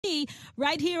Daily,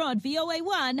 right here on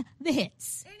VOA1, The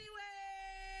Hits.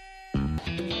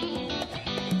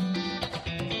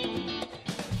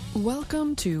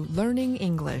 Welcome to Learning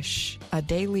English, a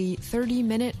daily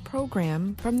 30-minute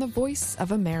program from the Voice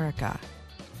of America.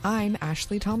 I'm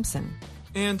Ashley Thompson.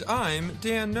 And I'm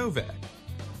Dan Novak.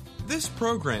 This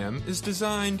program is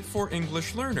designed for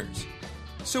English learners,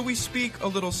 so we speak a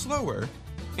little slower,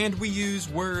 and we use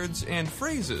words and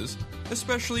phrases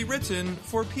especially written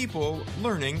for people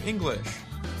learning English.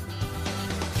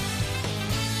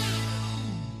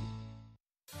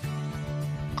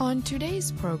 On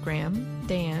today's program,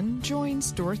 Dan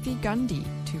joins Dorothy Gundy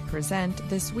to present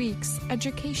this week's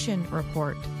education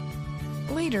report.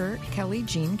 Later, Kelly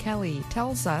Jean Kelly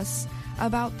tells us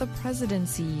about the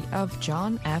presidency of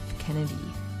John F. Kennedy.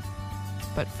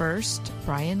 But first,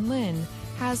 Brian Lynn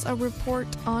has a report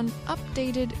on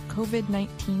updated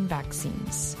COVID-19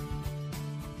 vaccines.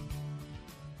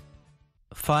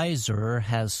 Pfizer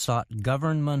has sought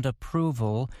government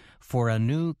approval for a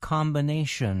new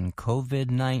combination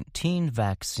COVID-19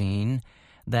 vaccine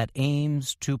that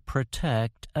aims to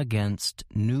protect against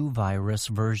new virus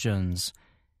versions.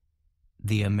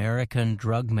 The American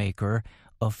drug maker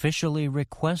officially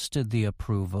requested the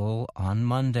approval on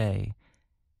Monday.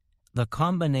 The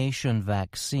combination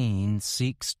vaccine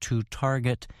seeks to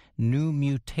target new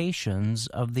mutations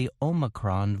of the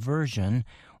Omicron version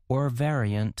or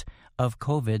variant of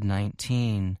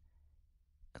COVID-19.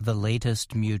 The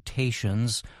latest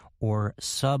mutations or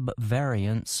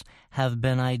subvariants have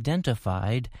been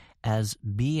identified as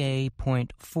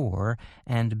BA.4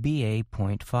 and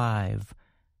BA.5.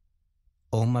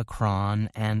 Omicron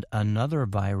and another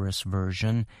virus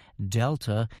version,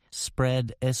 Delta,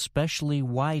 spread especially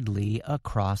widely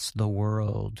across the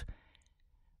world.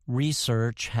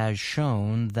 Research has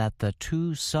shown that the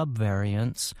two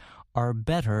subvariants are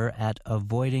better at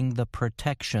avoiding the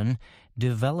protection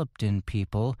developed in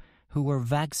people who were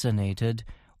vaccinated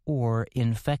or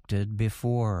infected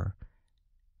before.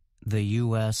 The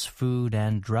U.S. Food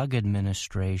and Drug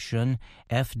Administration,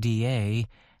 FDA,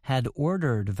 had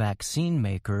ordered vaccine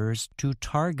makers to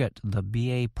target the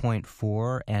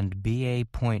BA.4 and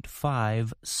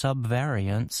BA.5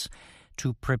 subvariants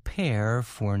to prepare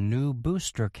for new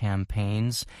booster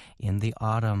campaigns in the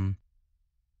autumn.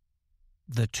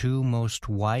 The two most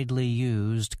widely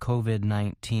used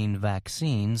COVID-19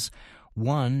 vaccines,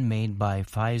 one made by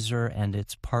Pfizer and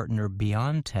its partner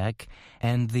BioNTech,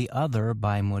 and the other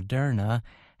by Moderna,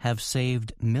 have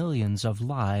saved millions of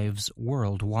lives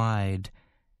worldwide.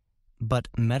 But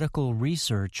medical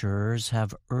researchers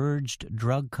have urged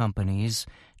drug companies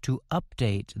to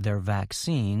update their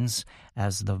vaccines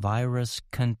as the virus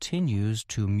continues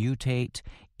to mutate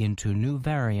into new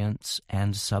variants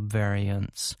and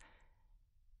subvariants.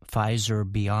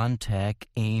 Pfizer-BioNTech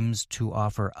aims to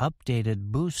offer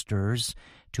updated boosters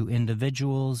to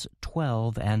individuals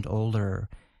 12 and older.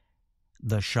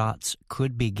 The shots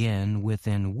could begin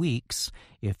within weeks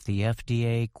if the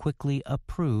FDA quickly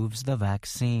approves the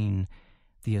vaccine,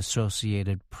 the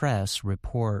Associated Press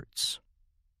reports.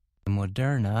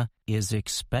 Moderna is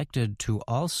expected to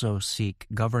also seek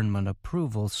government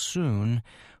approval soon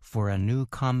for a new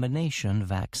combination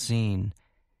vaccine.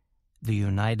 The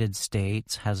United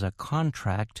States has a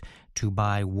contract to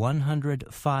buy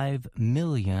 105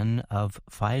 million of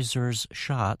Pfizer's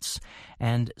shots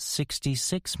and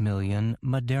 66 million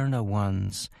Moderna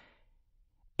ones.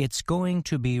 It's going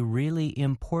to be really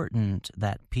important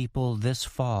that people this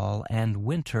fall and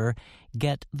winter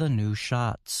get the new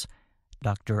shots,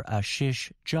 Dr.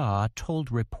 Ashish Jha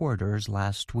told reporters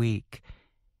last week.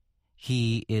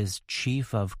 He is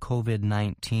chief of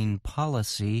COVID-19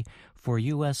 policy for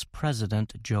U.S.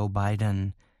 President Joe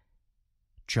Biden.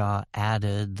 Jha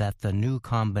added that the new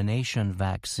combination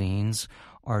vaccines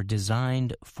are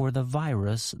designed for the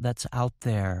virus that's out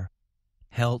there.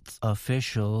 Health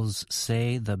officials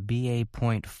say the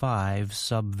BA.5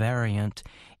 subvariant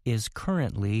is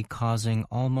currently causing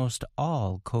almost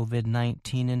all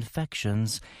COVID-19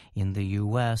 infections in the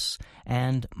U.S.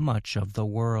 and much of the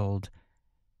world.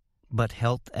 But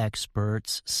health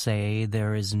experts say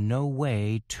there is no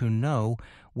way to know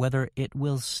whether it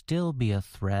will still be a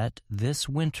threat this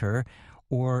winter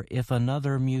or if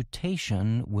another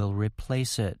mutation will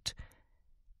replace it.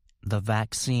 The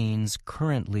vaccines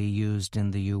currently used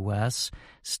in the U.S.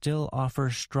 still offer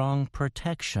strong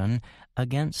protection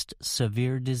against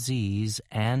severe disease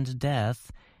and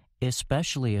death,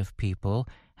 especially if people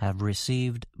have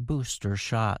received booster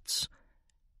shots.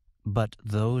 But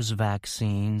those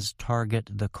vaccines target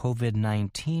the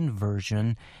COVID-19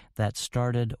 version that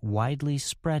started widely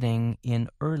spreading in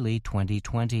early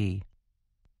 2020.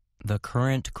 The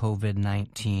current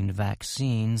COVID-19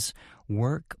 vaccines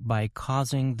work by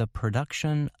causing the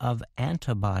production of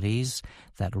antibodies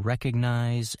that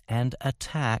recognize and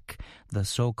attack the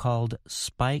so-called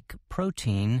spike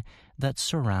protein that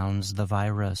surrounds the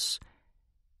virus.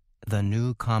 The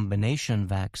new combination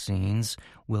vaccines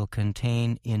will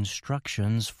contain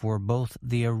instructions for both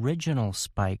the original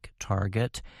spike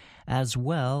target as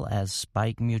well as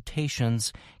spike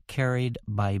mutations carried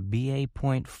by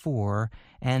BA.4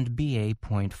 and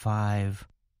BA.5.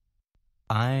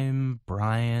 I'm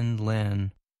Brian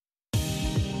Lynn.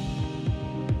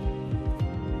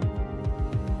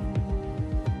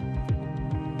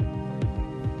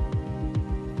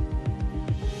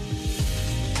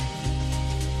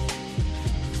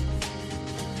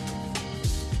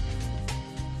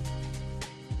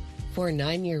 For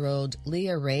 9-year-old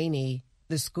Leah Rainey,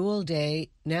 the school day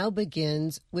now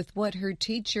begins with what her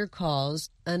teacher calls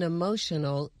an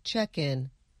emotional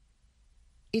check-in.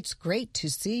 "It's great to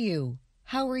see you.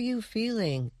 How are you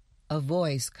feeling?" A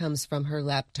voice comes from her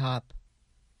laptop.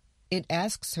 It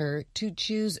asks her to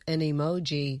choose an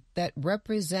emoji that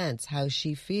represents how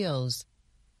she feels: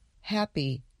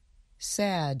 happy,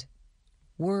 sad,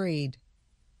 worried,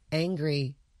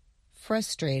 angry,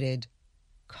 frustrated,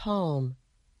 calm,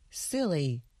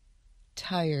 silly,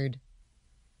 tired.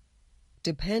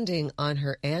 Depending on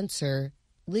her answer,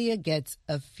 Leah gets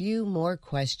a few more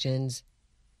questions.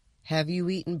 Have you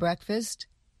eaten breakfast?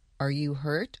 Are you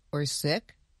hurt or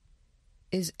sick?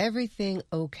 Is everything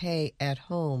okay at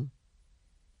home?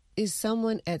 Is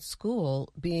someone at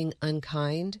school being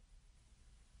unkind?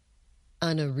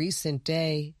 On a recent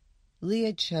day,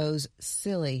 Leah chose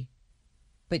silly,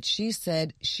 but she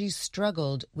said she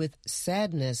struggled with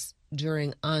sadness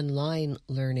during online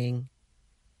learning.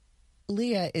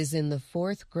 Leah is in the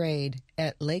 4th grade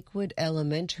at Lakewood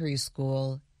Elementary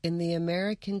School in the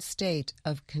American state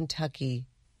of Kentucky.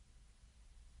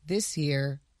 This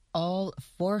year, all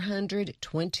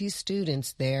 420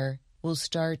 students there will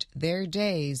start their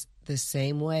days the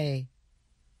same way.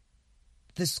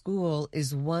 The school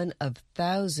is one of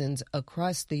thousands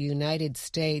across the United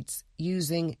States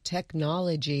using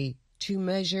technology to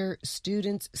measure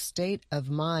students' state of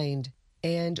mind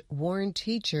and warn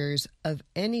teachers of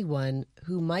anyone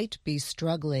who might be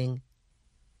struggling.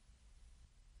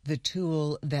 The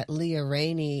tool that Leah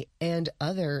Rainey and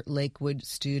other Lakewood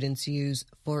students use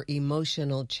for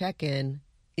emotional check-in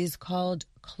is called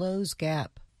Close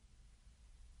Gap.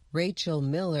 Rachel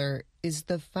Miller is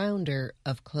the founder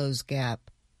of Close Gap.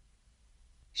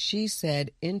 She said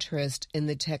interest in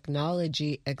the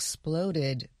technology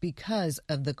exploded because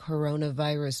of the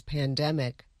coronavirus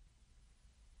pandemic.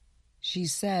 She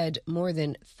said more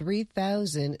than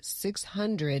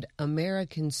 3,600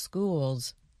 American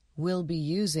schools will be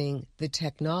using the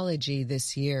technology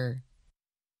this year.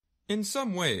 In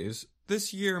some ways,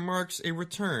 this year marks a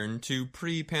return to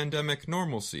pre-pandemic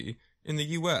normalcy in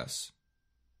the U.S.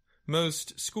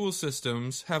 Most school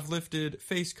systems have lifted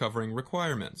face covering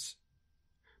requirements.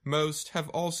 Most have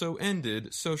also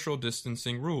ended social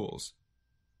distancing rules.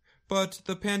 But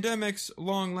the pandemic's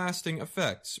long-lasting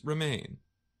effects remain.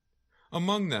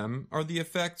 Among them are the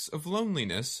effects of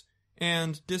loneliness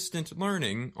and distant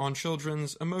learning on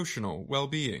children's emotional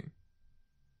well-being.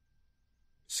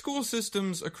 School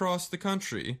systems across the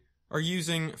country are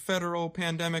using federal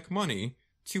pandemic money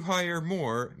to hire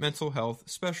more mental health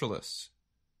specialists.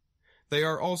 They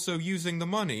are also using the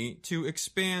money to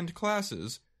expand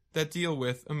classes that deal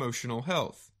with emotional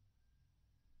health.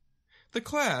 The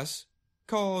class,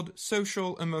 called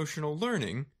Social Emotional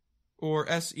Learning, or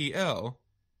SEL,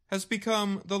 has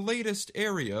become the latest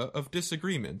area of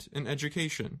disagreement in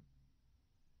education.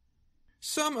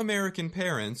 Some American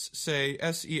parents say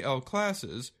SEL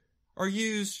classes are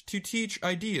used to teach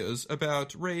ideas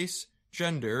about race,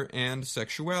 gender, and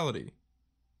sexuality,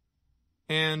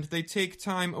 and they take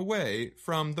time away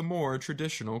from the more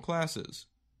traditional classes.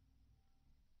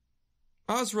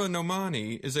 Azra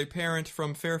Nomani is a parent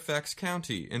from Fairfax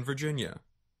County in Virginia.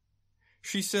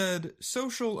 She said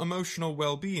social emotional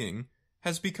well-being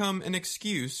has become an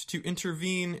excuse to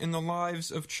intervene in the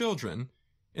lives of children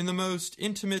in the most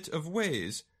intimate of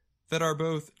ways that are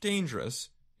both dangerous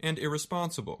and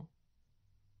irresponsible.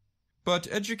 But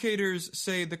educators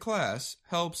say the class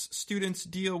helps students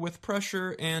deal with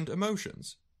pressure and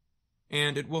emotions,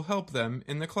 and it will help them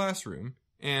in the classroom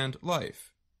and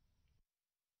life.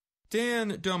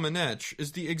 Dan Domenech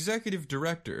is the executive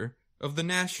director of the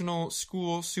National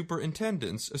School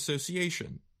Superintendents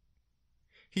Association.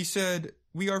 He said,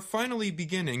 "We are finally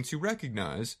beginning to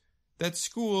recognize that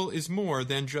school is more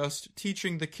than just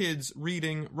teaching the kids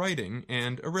reading, writing,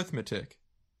 and arithmetic.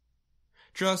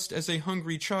 Just as a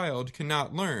hungry child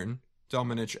cannot learn,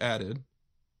 Domenech added,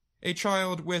 a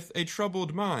child with a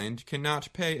troubled mind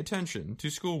cannot pay attention to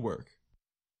schoolwork.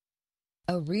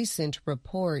 A recent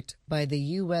report by the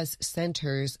U.S.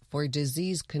 Centers for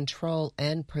Disease Control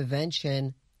and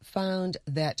Prevention found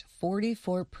that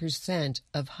 44%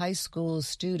 of high school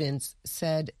students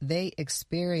said they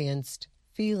experienced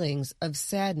feelings of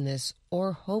sadness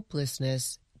or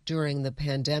hopelessness during the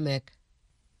pandemic.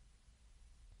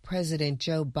 President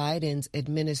Joe Biden's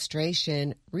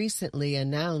administration recently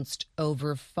announced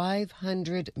over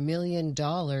 $500 million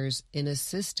in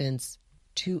assistance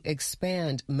to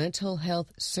expand mental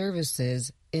health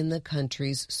services in the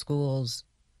country's schools.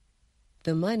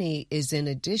 The money is in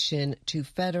addition to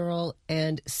federal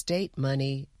and state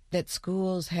money that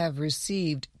schools have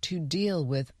received to deal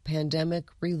with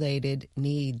pandemic-related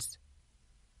needs.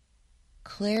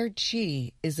 Claire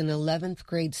Chi is an 11th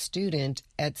grade student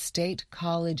at State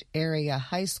College Area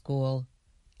High School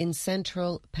in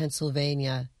central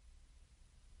Pennsylvania.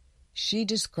 She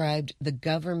described the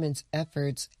government's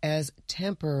efforts as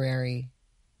temporary.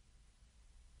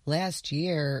 Last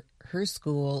year, her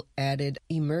school added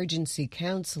emergency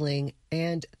counseling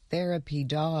and therapy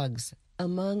dogs,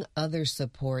 among other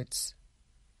supports.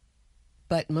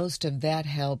 But most of that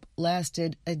help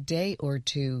lasted a day or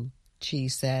two, Chi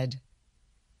said.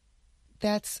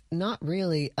 That's not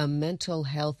really a mental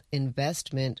health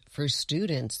investment for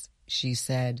students, she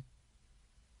said.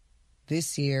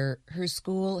 This year, her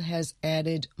school has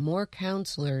added more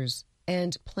counselors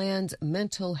and plans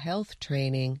mental health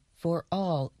training for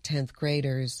all 10th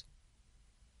graders.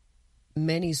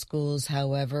 Many schools,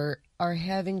 however, are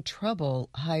having trouble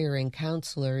hiring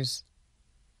counselors.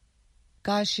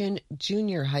 Goshen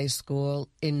Junior High School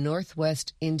in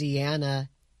northwest Indiana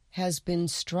has been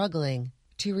struggling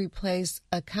to replace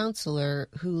a counselor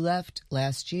who left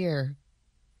last year.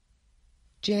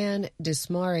 Jan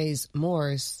Desmarais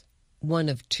Morse, one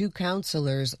of two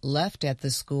counselors left at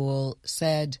the school,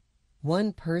 said,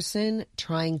 "One person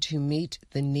trying to meet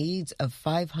the needs of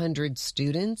 500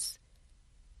 students?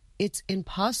 It's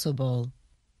impossible."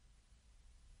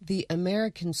 The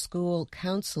American School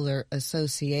Counselor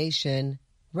Association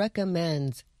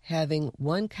recommends having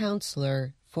one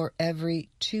counselor for every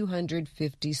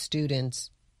 250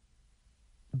 students.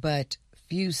 But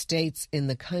few states in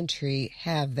the country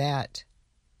have that.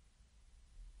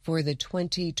 For the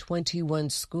 2021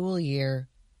 school year,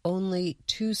 only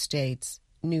 2 states,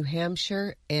 New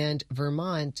Hampshire and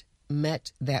Vermont,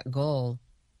 met that goal.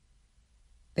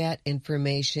 That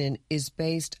information is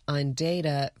based on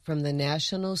data from the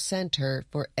National Center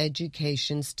for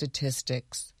Education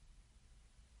Statistics.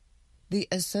 The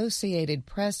Associated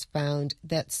Press found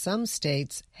that some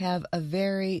states have a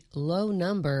very low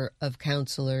number of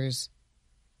counselors.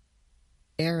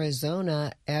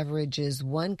 Arizona averages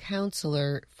one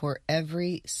counselor for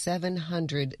every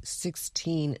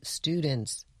 716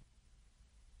 students.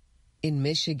 In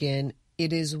Michigan,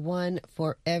 it is one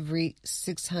for every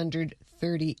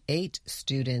 638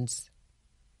 students.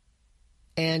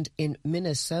 And in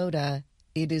Minnesota,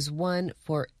 it is one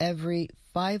for every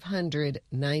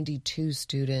 592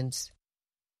 students.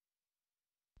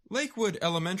 Lakewood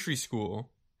Elementary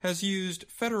School has used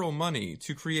federal money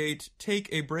to create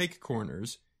take-a-break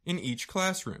corners in each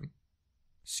classroom.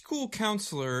 School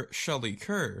counselor Shelley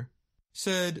Kerr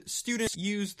said students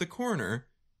use the corner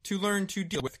to learn to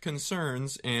deal with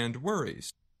concerns and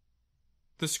worries.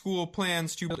 The school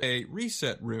plans to build a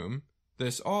reset room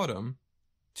this autumn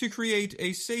to create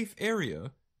a safe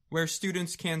area where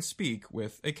students can speak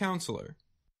with a counselor.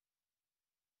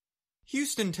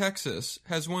 Houston, Texas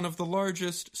has one of the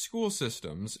largest school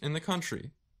systems in the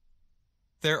country.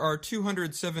 There are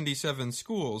 277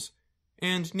 schools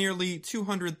and nearly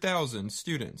 200,000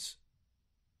 students.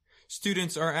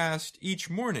 Students are asked each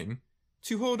morning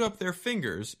to hold up their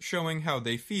fingers showing how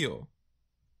they feel.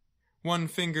 One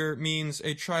finger means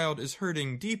a child is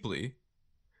hurting deeply.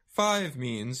 5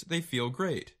 means they feel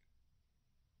great.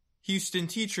 Houston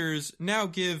teachers now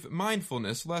give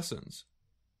mindfulness lessons.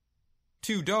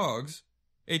 2 dogs,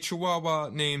 a Chihuahua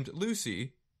named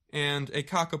Lucy and a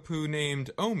Cockapoo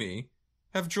named Omi,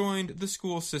 have joined the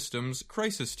school system's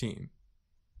crisis team.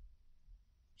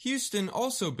 Houston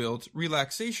also built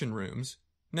relaxation rooms,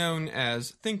 known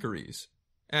as Thinkeries,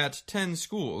 at 10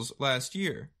 schools last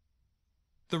year.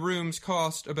 The rooms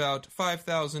cost about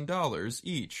 $5,000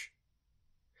 each.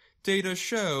 Data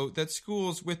show that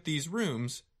schools with these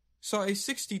rooms saw a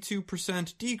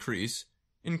 62% decrease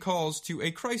in calls to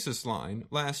a crisis line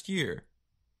last year.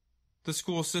 The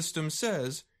school system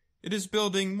says it is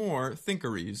building more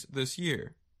Thinkeries this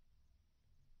year.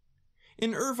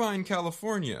 In Irvine,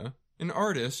 California, an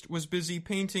artist was busy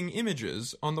painting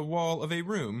images on the wall of a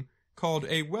room called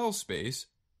a well space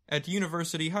at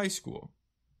University High School.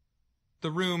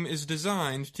 The room is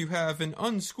designed to have an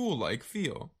unschool-like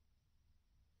feel.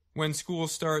 When school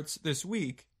starts this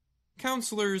week,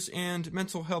 counselors and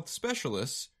mental health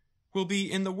specialists will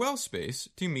be in the well space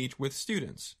to meet with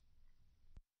students.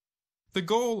 The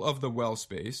goal of the well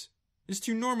space is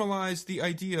to normalize the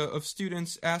idea of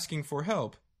students asking for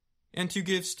help and to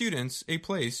give students a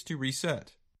place to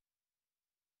reset.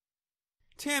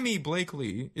 Tammy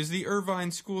Blakely is the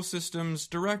Irvine School System's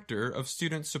Director of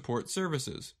Student Support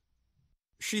Services.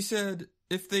 She said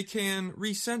if they can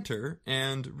recenter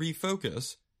and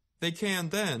refocus, they can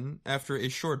then, after a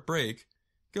short break,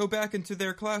 go back into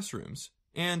their classrooms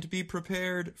and be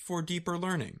prepared for deeper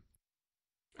learning.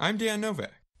 I'm Dan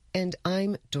Novak. And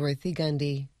I'm Dorothy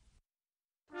Gundy.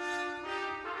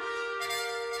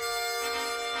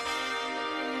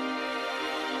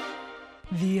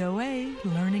 VOA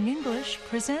Learning English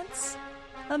presents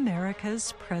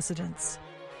America's Presidents.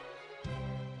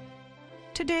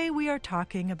 Today we are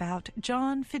talking about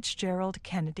John Fitzgerald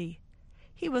Kennedy.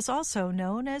 He was also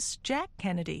known as Jack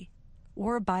Kennedy,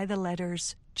 or by the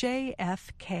letters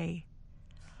JFK.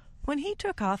 When he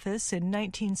took office in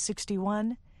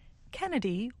 1961,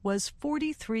 Kennedy was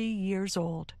 43 years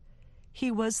old.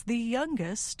 He was the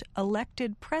youngest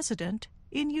elected president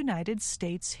in United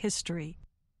States history.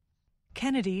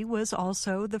 Kennedy was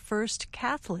also the first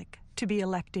Catholic to be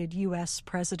elected U.S.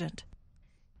 president.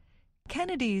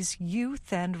 Kennedy's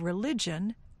youth and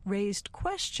religion raised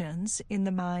questions in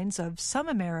the minds of some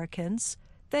Americans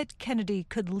that Kennedy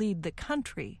could lead the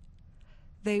country.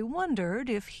 They wondered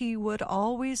if he would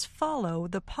always follow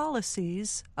the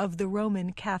policies of the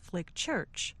Roman Catholic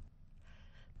Church.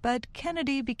 But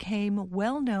Kennedy became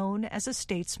well known as a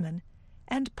statesman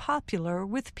and popular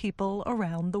with people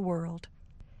around the world.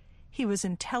 He was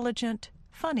intelligent,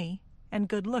 funny, and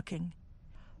good-looking.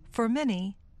 For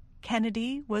many,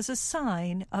 Kennedy was a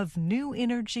sign of new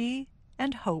energy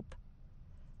and hope.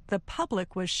 The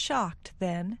public was shocked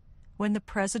then when the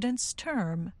president's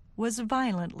term was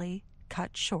violently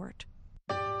cut short.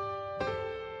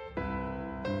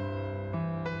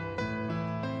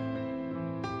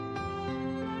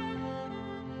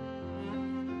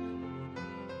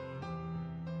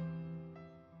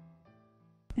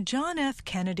 John F.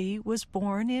 Kennedy was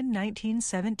born in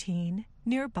 1917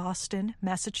 near Boston,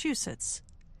 Massachusetts.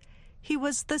 He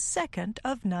was the second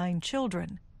of 9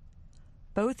 children.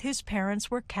 Both his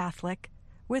parents were Catholic,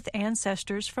 with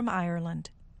ancestors from Ireland.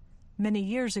 Many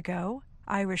years ago,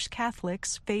 Irish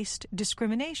Catholics faced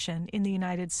discrimination in the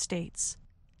United States.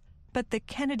 But the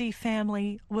Kennedy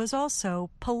family was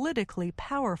also politically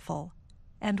powerful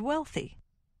and wealthy.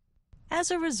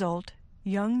 As a result,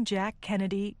 young Jack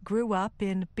Kennedy grew up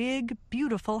in big,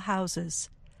 beautiful houses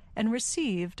and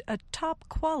received a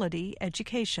top-quality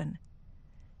education.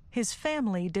 His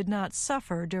family did not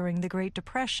suffer during the Great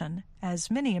Depression,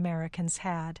 as many Americans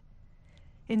had.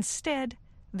 Instead,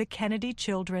 the Kennedy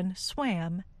children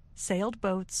swam, sailed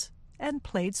boats, and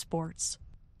played sports.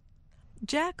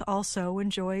 Jack also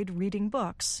enjoyed reading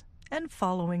books and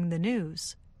following the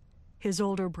news. His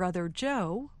older brother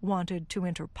Joe wanted to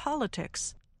enter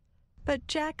politics, but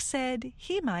Jack said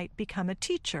he might become a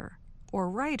teacher or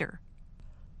writer.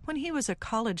 When he was a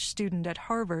college student at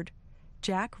Harvard,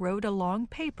 Jack wrote a long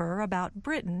paper about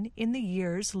Britain in the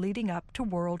years leading up to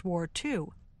World War II.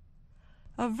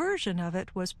 A version of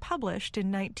it was published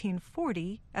in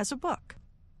 1940 as a book.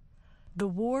 The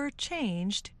war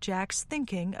changed Jack's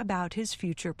thinking about his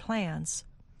future plans.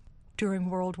 During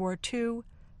World War II,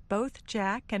 both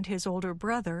Jack and his older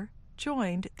brother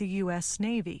joined the U.S.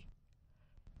 Navy.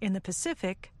 In the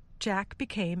Pacific, Jack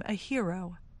became a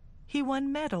hero. He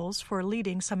won medals for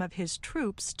leading some of his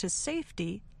troops to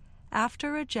safety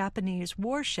after a Japanese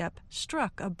warship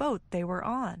struck a boat they were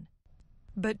on.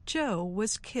 But Joe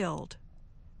was killed.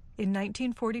 In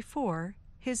 1944,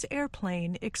 his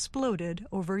airplane exploded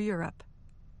over Europe.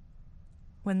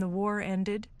 When the war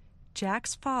ended,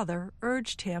 Jack's father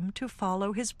urged him to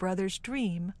follow his brother's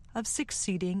dream of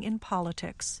succeeding in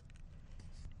politics.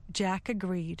 Jack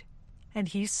agreed, and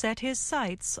he set his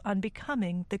sights on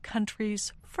becoming the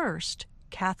country's first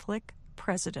Catholic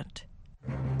president.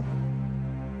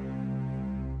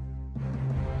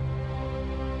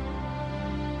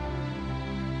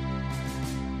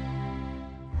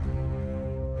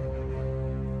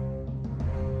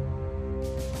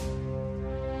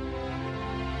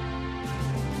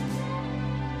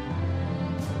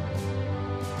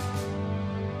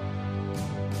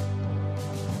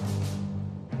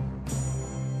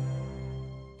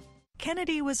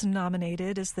 Kennedy was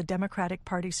nominated as the Democratic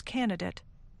Party's candidate,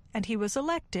 and he was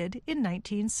elected in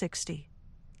 1960.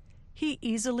 He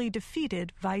easily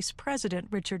defeated Vice President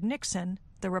Richard Nixon,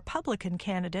 the Republican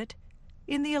candidate,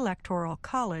 in the Electoral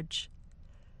College.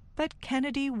 But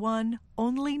Kennedy won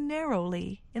only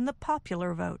narrowly in the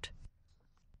popular vote.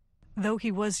 Though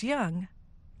he was young,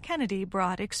 Kennedy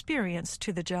brought experience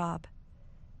to the job.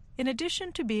 In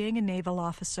addition to being a naval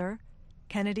officer,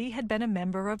 Kennedy had been a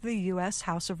member of the U.S.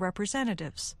 House of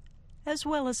Representatives, as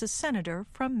well as a senator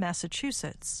from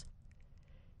Massachusetts.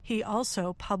 He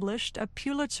also published a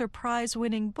Pulitzer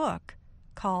Prize-winning book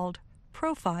called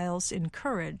Profiles in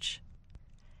Courage.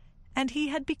 And he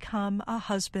had become a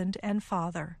husband and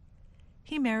father.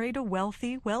 He married a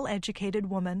wealthy, well-educated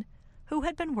woman who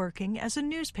had been working as a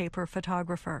newspaper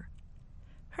photographer.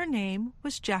 Her name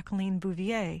was Jacqueline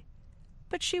Bouvier,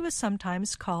 but she was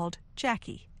sometimes called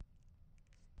Jackie.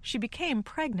 She became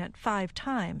pregnant 5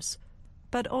 times,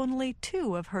 but only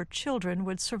 2 of her children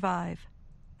would survive,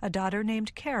 a daughter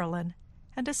named Carolyn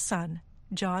and a son,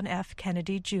 John F.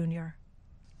 Kennedy, Jr.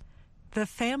 The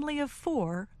family of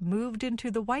 4 moved into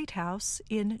the White House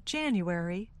in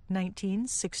January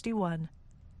 1961.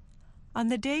 On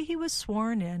the day he was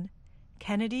sworn in,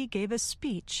 Kennedy gave a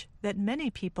speech that many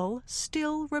people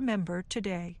still remember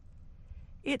today.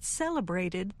 It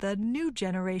celebrated the new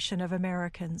generation of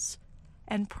Americans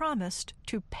and promised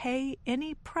to pay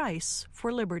any price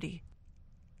for liberty.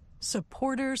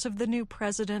 Supporters of the new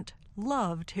president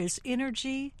loved his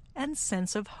energy and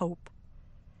sense of hope.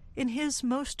 In his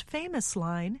most famous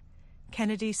line,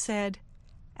 Kennedy said,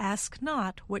 "Ask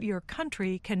not what your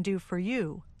country can do for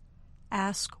you.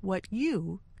 Ask what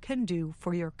you can do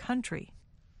for your country."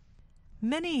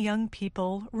 Many young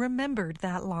people remembered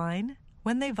that line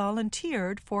when they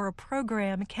volunteered for a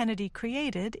program Kennedy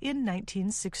created in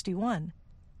 1961,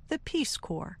 the Peace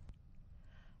Corps.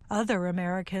 Other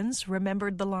Americans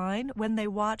remembered the line when they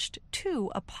watched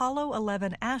 2 Apollo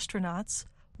 11 astronauts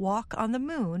walk on the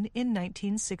moon in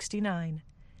 1969.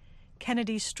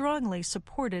 Kennedy strongly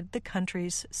supported the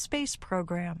country's space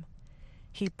program.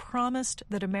 He promised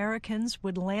that Americans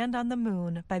would land on the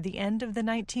moon by the end of the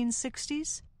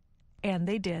 1960s, and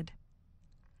they did.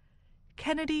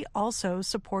 Kennedy also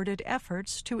supported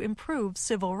efforts to improve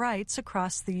civil rights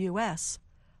across the U.S.,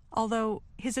 although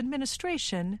his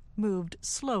administration moved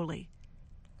slowly.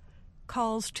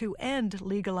 Calls to end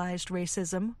legalized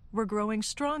racism were growing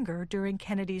stronger during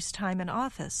Kennedy's time in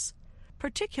office,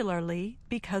 particularly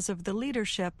because of the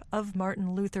leadership of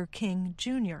Martin Luther King,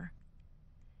 Jr.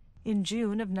 In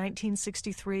June of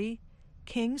 1963,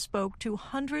 King spoke to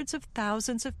hundreds of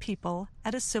thousands of people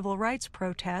at a civil rights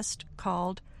protest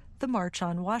called the March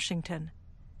on Washington.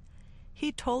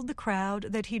 He told the crowd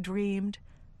that he dreamed,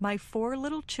 "My 4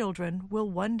 little children will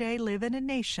one day live in a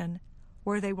nation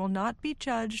where they will not be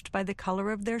judged by the color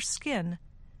of their skin,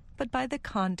 but by the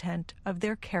content of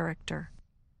their character."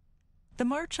 The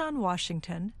March on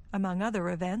Washington, among other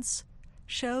events,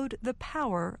 showed the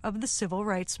power of the civil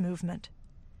rights movement.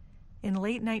 In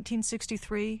late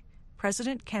 1963,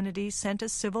 President Kennedy sent a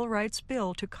civil rights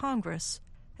bill to Congress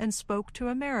and spoke to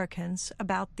Americans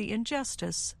about the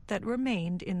injustice that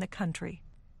remained in the country.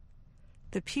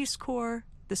 The Peace Corps,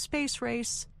 the space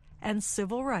race, and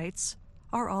civil rights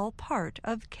are all part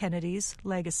of Kennedy's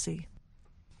legacy.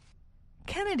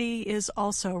 Kennedy is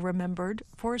also remembered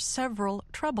for several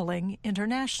troubling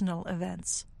international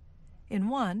events. In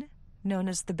one, known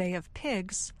as the Bay of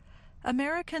Pigs,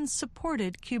 Americans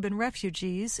supported Cuban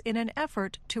refugees in an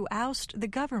effort to oust the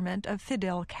government of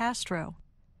Fidel Castro.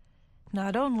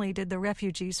 Not only did the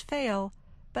refugees fail,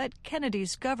 but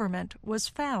Kennedy's government was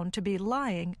found to be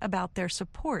lying about their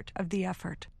support of the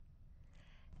effort.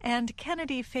 And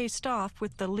Kennedy faced off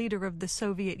with the leader of the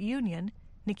Soviet Union,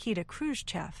 Nikita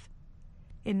Khrushchev.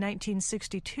 In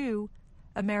 1962,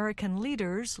 American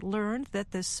leaders learned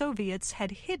that the Soviets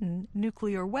had hidden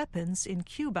nuclear weapons in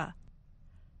Cuba.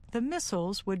 The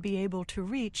missiles would be able to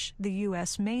reach the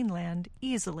U.S. mainland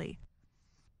easily.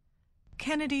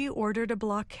 Kennedy ordered a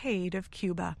blockade of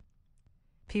Cuba.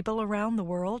 People around the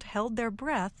world held their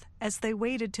breath as they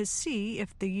waited to see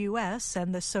if the U.S.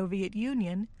 and the Soviet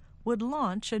Union would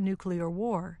launch a nuclear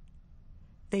war.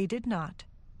 They did not.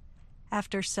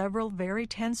 After several very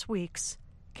tense weeks,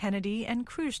 Kennedy and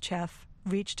Khrushchev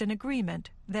reached an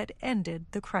agreement that ended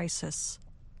the crisis.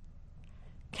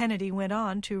 Kennedy went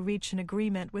on to reach an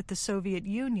agreement with the Soviet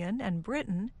Union and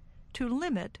Britain to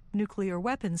limit nuclear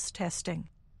weapons testing.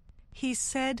 He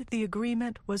said the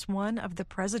agreement was one of the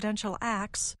presidential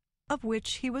acts of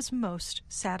which he was most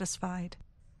satisfied.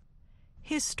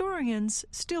 Historians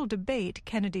still debate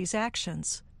Kennedy's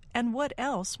actions and what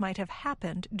else might have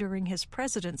happened during his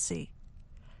presidency.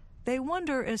 They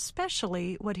wonder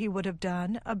especially what he would have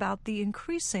done about the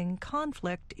increasing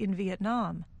conflict in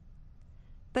Vietnam.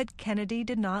 But Kennedy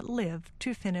did not live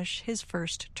to finish his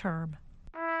first term.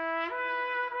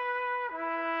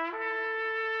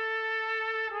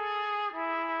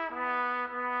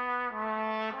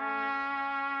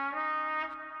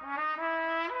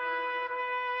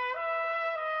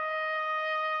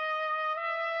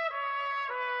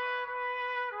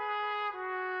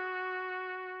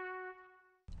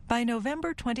 By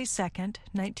November 22,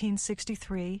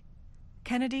 1963,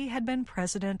 Kennedy had been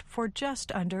president for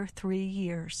just under 3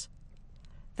 years.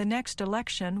 The next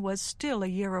election was still a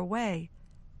year away,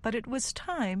 but it was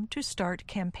time to start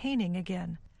campaigning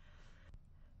again.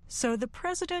 So the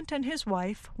president and his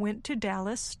wife went to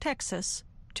Dallas, Texas,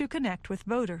 to connect with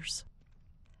voters.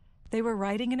 They were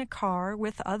riding in a car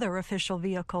with other official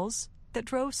vehicles that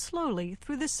drove slowly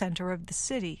through the center of the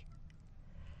city.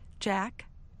 Jack,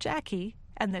 Jackie,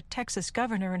 and the Texas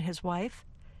governor and his wife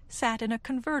sat in a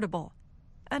convertible,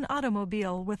 an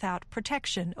automobile without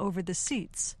protection over the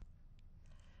seats.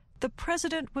 The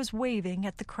president was waving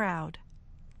at the crowd.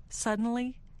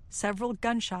 Suddenly, several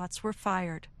gunshots were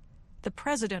fired. The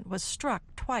president was struck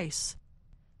twice.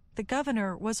 The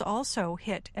governor was also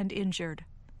hit and injured.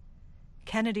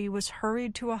 Kennedy was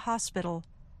hurried to a hospital,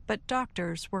 but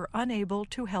doctors were unable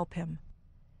to help him.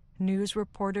 News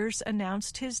reporters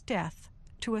announced his death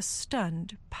to a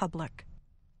stunned public.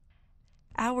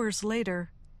 Hours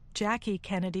later, Jackie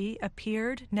Kennedy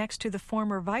appeared next to the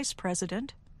former vice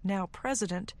president, now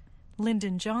president,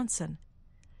 Lyndon Johnson.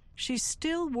 She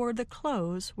still wore the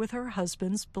clothes with her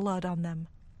husband's blood on them.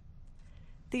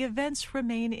 The events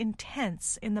remain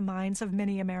intense in the minds of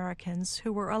many Americans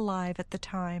who were alive at the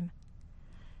time.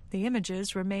 The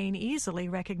images remain easily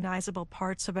recognizable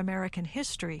parts of American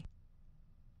history.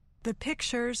 The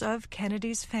pictures of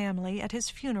Kennedy's family at his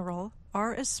funeral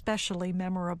are especially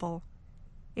memorable.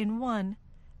 In one,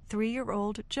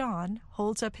 3-year-old John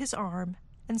holds up his arm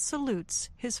and salutes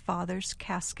his father's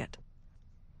casket.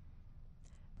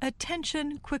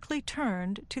 Attention quickly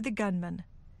turned to the gunman.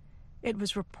 It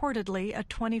was reportedly a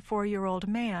 24-year-old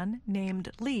man named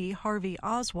Lee Harvey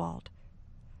Oswald.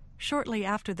 Shortly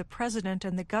after the president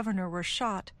and the governor were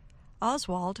shot,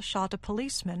 Oswald shot a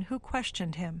policeman who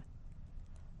questioned him.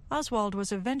 Oswald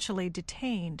was eventually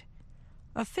detained.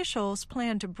 Officials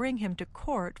planned to bring him to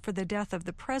court for the death of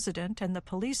the president and the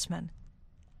policeman.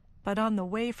 But on the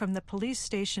way from the police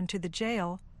station to the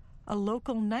jail, a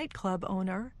local nightclub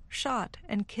owner shot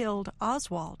and killed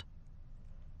Oswald.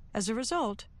 As a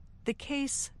result, the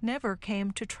case never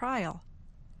came to trial.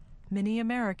 Many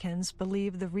Americans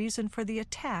believe the reason for the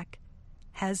attack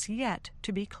has yet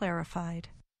to be clarified.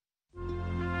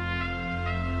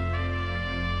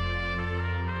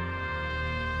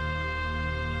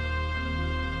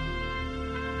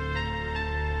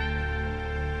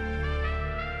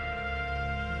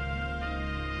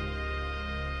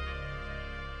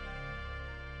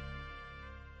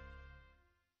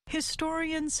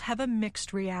 Historians have a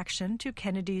mixed reaction to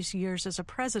Kennedy's years as a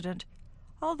president,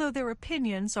 although their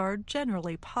opinions are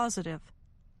generally positive.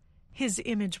 His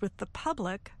image with the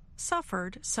public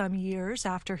suffered some years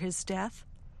after his death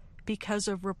because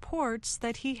of reports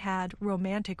that he had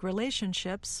romantic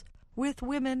relationships with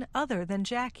women other than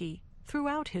Jackie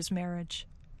throughout his marriage.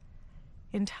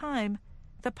 In time,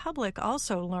 the public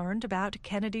also learned about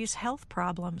Kennedy's health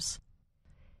problems.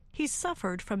 He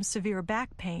suffered from severe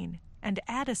back pain and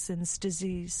Addison's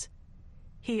disease.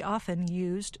 He often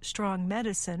used strong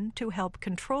medicine to help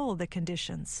control the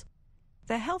conditions.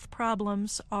 The health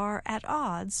problems are at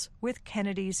odds with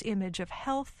Kennedy's image of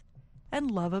health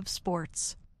and love of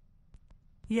sports.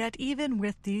 Yet even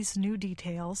with these new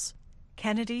details,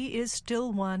 Kennedy is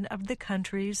still one of the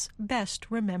country's best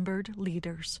remembered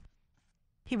leaders.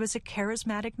 He was a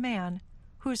charismatic man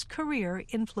whose career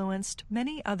influenced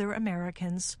many other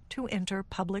Americans to enter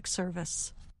public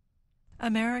service.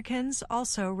 Americans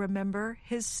also remember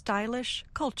his stylish,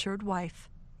 cultured wife.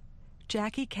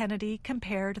 Jackie Kennedy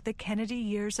compared the Kennedy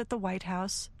years at the White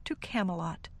House to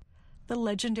Camelot, the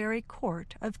legendary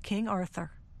court of King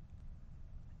Arthur.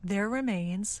 Their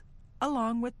remains,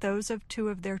 along with those of 2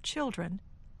 of their children,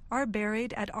 are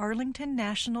buried at Arlington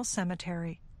National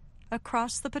Cemetery,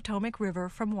 across the Potomac River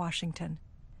from Washington.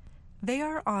 They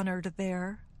are honored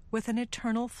there with an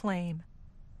eternal flame,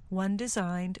 one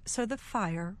designed so the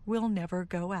fire will never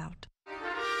go out.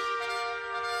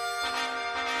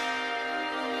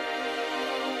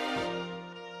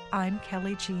 I'm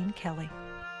Kelly Jean Kelly.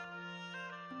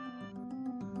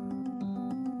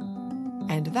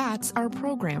 And that's our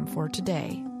program for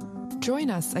today. Join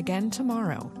us again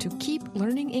tomorrow to keep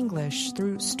learning English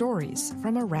through stories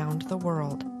from around the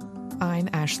world. I'm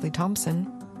Ashley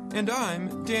Thompson. And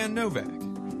I'm Dan Novak.